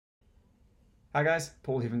Hi guys,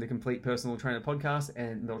 Paul here from the Complete Personal Trainer podcast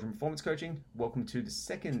and Belgium Performance Coaching. Welcome to the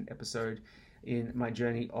second episode in my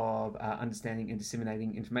journey of understanding and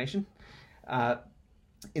disseminating information.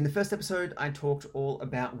 In the first episode, I talked all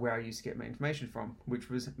about where I used to get my information from, which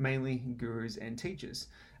was mainly gurus and teachers.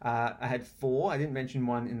 I had four. I didn't mention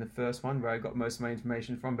one in the first one where I got most of my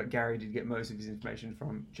information from, but Gary did get most of his information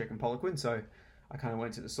from Czech and Poliquin, so I kind of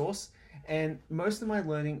went to the source. And most of my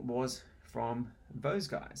learning was from those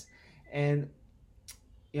guys. And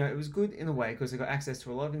it was good in a way because I got access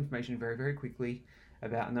to a lot of information very, very quickly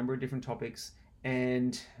about a number of different topics,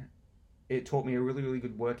 and it taught me a really, really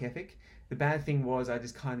good work ethic. The bad thing was I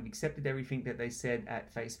just kind of accepted everything that they said at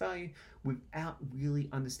face value without really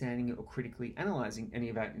understanding it or critically analyzing any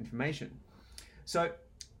of that information. So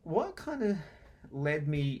what kind of led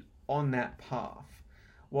me on that path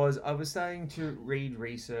was I was starting to read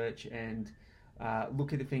research and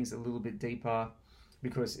look at the things a little bit deeper,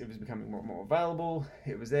 because it was becoming more and more available.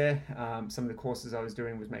 It was there. Some of the courses I was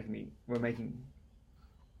doing were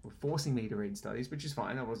forcing me to read studies, which is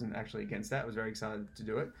fine. I wasn't actually against that. I was very excited to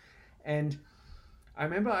do it. And I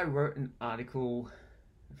remember I wrote an article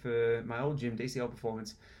for my old gym, DCL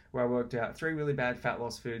Performance, where I worked out 3 really bad fat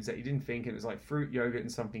loss foods that you didn't think. It was like fruit, yogurt,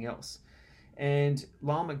 and something else. And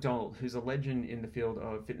Lyle McDonald, who's a legend in the field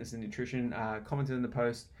of fitness and nutrition, commented on the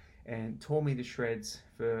post and tore me to shreds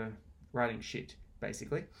for writing shit,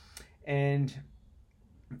 basically. And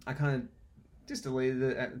I kind of just deleted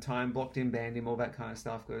it at the time, blocked him, banned him, all that kind of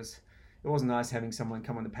stuff, because it wasn't nice having someone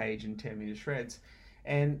come on the page and tear me to shreds.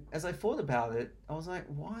 And as I thought about it, I was like,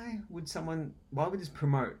 why would this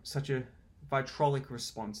promote such a vitriolic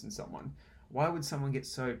response in someone? Why would someone get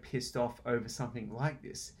so pissed off over something like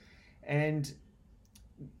this? And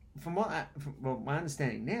from my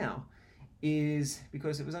understanding now is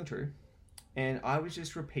because it was untrue, and I was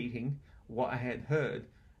just repeating what I had heard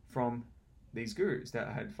from these gurus that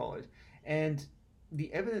I had followed. And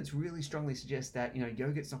the evidence really strongly suggests that,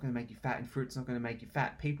 yogurt's not going to make you fat and fruit's not going to make you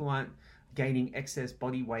fat. People aren't gaining excess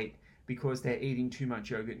body weight because they're eating too much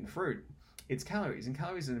yogurt and fruit. It's calories, and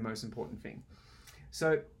calories are the most important thing.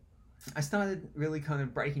 So I started really kind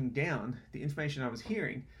of breaking down the information I was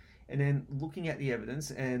hearing and then looking at the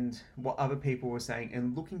evidence and what other people were saying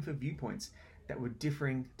and looking for viewpoints that were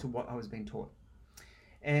differing to what I was being taught.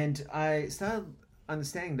 And I started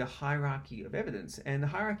understanding the hierarchy of evidence. And the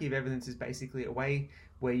hierarchy of evidence is basically a way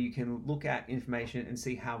where you can look at information and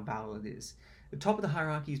see how valid it is. The top of the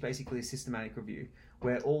hierarchy is basically a systematic review,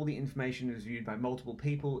 where all the information is viewed by multiple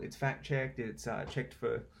people. It's fact-checked, it's checked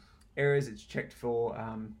for errors, it's checked for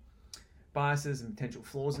biases and potential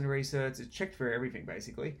flaws in the research, it's checked for everything,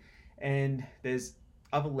 basically. And there's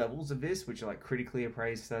other levels of this, which are like critically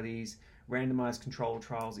appraised studies, randomized controlled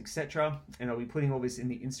trials, etc. And I'll be putting all this in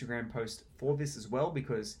the Instagram post for this as well,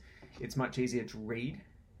 because it's much easier to read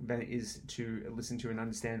than it is to listen to and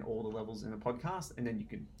understand all the levels in a podcast, and then you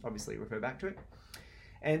can obviously refer back to it.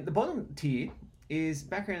 And the bottom tier is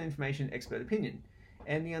background information, expert opinion.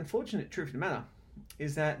 And the unfortunate truth of the matter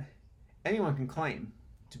is that anyone can claim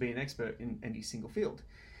to be an expert in any single field.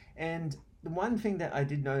 And the one thing that I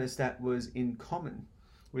did notice that was in common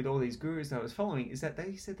with all these gurus that I was following is that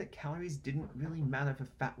they said that calories didn't really matter for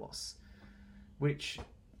fat loss, which,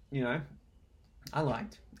 I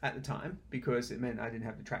liked at the time because it meant I didn't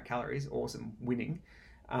have to track calories. Awesome, winning.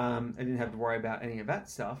 I didn't have to worry about any of that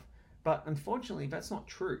stuff. But unfortunately, that's not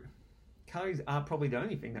true. Calories are probably the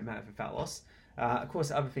only thing that matter for fat loss. Of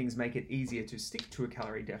course, other things make it easier to stick to a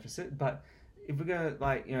calorie deficit, but if we're going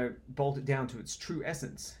to bolt it down to its true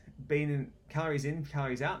essence, being in,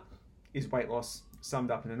 calories out is weight loss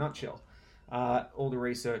summed up in a nutshell. All the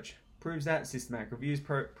research proves that, systematic reviews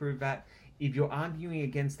prove that. If you're arguing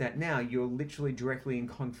against that now, you're literally directly in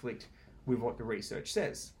conflict with what the research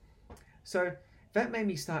says. So that made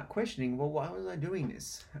me start questioning, well, why was I doing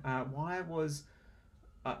this? Why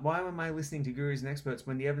am I listening to gurus and experts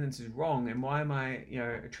when the evidence is wrong? And why am I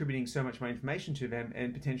attributing so much of my information to them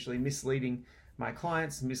and potentially misleading my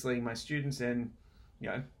clients, misleading my students, and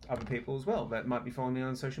other people as well that might be following me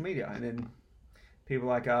on social media? And then people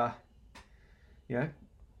like Lyle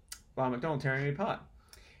McDonald tearing me apart.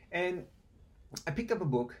 And I picked up a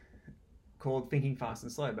book called Thinking Fast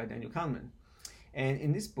and Slow by Daniel Kahneman. And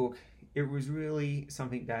in this book, it was really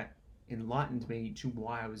something that enlightened me to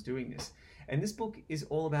why I was doing this. And this book is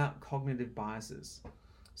all about cognitive biases.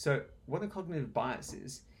 So what a cognitive bias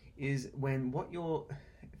is when what you're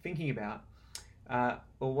thinking about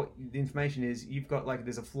or what the information is, you've got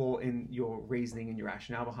there's a flaw in your reasoning and your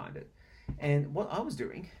rationale behind it. And what I was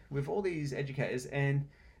doing with all these educators, and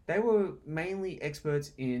they were mainly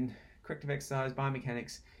experts in corrective exercise,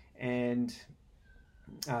 biomechanics, and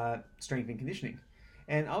strength and conditioning.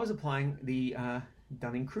 And I was applying the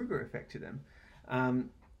Dunning-Kruger effect to them.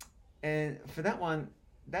 And for that one,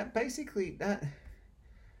 that bias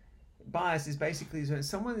is basically when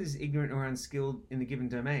someone is ignorant or unskilled in the given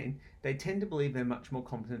domain, they tend to believe they're much more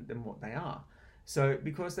competent than what they are. So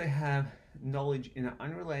because they have knowledge in an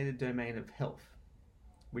unrelated domain of health,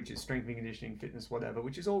 which is strength and conditioning, fitness, whatever,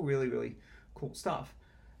 which is all really, really cool stuff,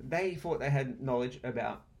 they thought they had knowledge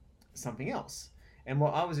about something else. And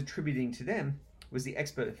what I was attributing to them was the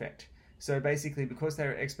expert effect. So basically, because they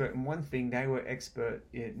were expert in one thing, they were expert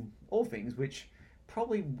in all things, which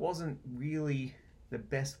probably wasn't really the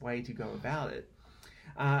best way to go about it.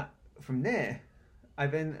 From there, I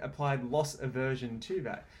then applied loss aversion to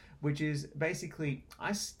that, which is basically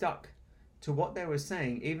I stuck to what they were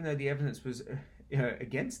saying, even though the evidence was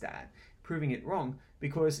against that, proving it wrong,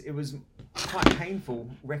 because it was quite painful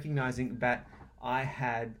recognizing that I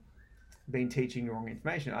had been teaching the wrong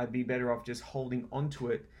information. I'd be better off just holding onto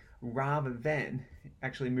it rather than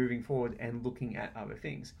actually moving forward and looking at other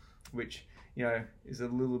things, which is a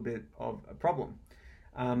little bit of a problem.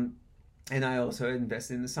 And I also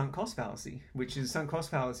invested in the sunk cost fallacy, which is sunk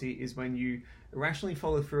cost fallacy is when you irrationally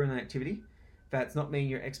follow through on an activity that's not meeting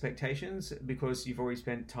your expectations because you've already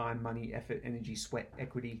spent time, money, effort, energy, sweat,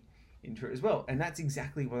 equity into it as well. And that's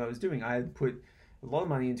exactly what I was doing. I had put a lot of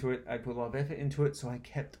money into it. I put a lot of effort into it. So I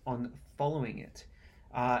kept on following it,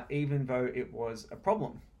 even though it was a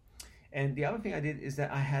problem. And the other thing I did is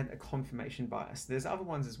that I had a confirmation bias. There's other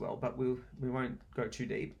ones as well, but we won't go too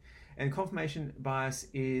deep. And confirmation bias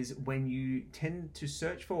is when you tend to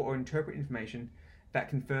search for or interpret information that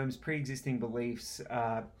confirms pre-existing beliefs,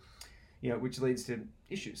 which leads to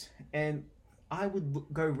issues. And I would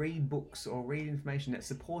go read books or read information that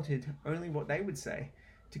supported only what they would say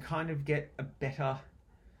to kind of get to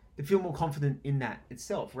feel more confident in that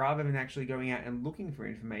itself, rather than actually going out and looking for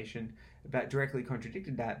information that directly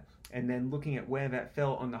contradicted that, and then looking at where that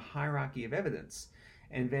fell on the hierarchy of evidence,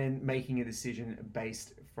 and then making a decision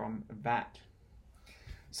based from that.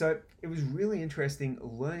 So it was really interesting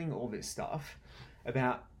learning all this stuff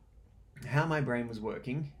about how my brain was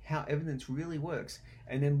working, how evidence really works,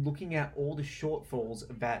 and then looking at all the shortfalls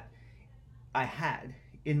that I had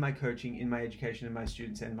in my coaching, in my education, in my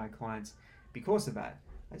students and my clients because of that.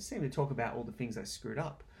 I just seem to talk about all the things I screwed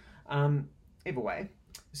up. Either way,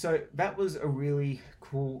 so that was a really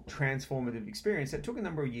cool transformative experience that took a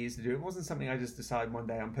number of years to do. It wasn't something I just decided one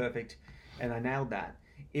day I'm perfect and I nailed that.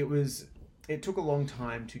 It took a long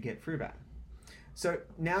time to get through that. So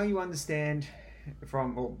now you understand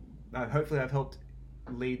hopefully I've helped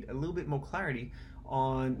lead a little bit more clarity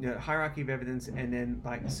on hierarchy of evidence, and then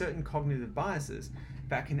like certain cognitive biases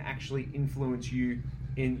that can actually influence you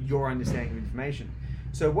in your understanding of information.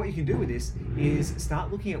 So what you can do with this is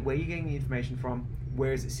start looking at where you're getting the information from,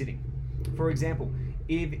 where is it sitting. For example,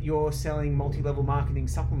 if you're selling multi-level marketing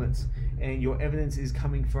supplements and your evidence is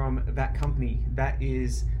coming from that company, that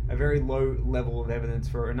is a very low level of evidence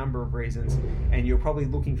for a number of reasons, and you're probably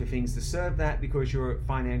looking for things to serve that because you're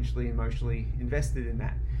financially, emotionally invested in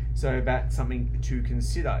that. So that's something to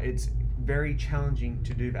consider. It's very challenging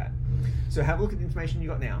to do that. So have a look at the information you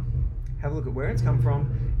got now, have a look at where it's come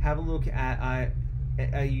from, have a look at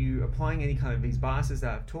are you applying any kind of these biases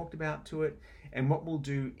that I've talked about to it. And what we'll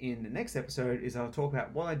do in the next episode is I'll talk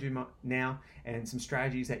about what I do now and some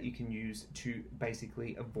strategies that you can use to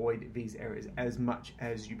basically avoid these errors as much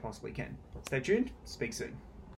as you possibly can. Stay tuned. Speak soon.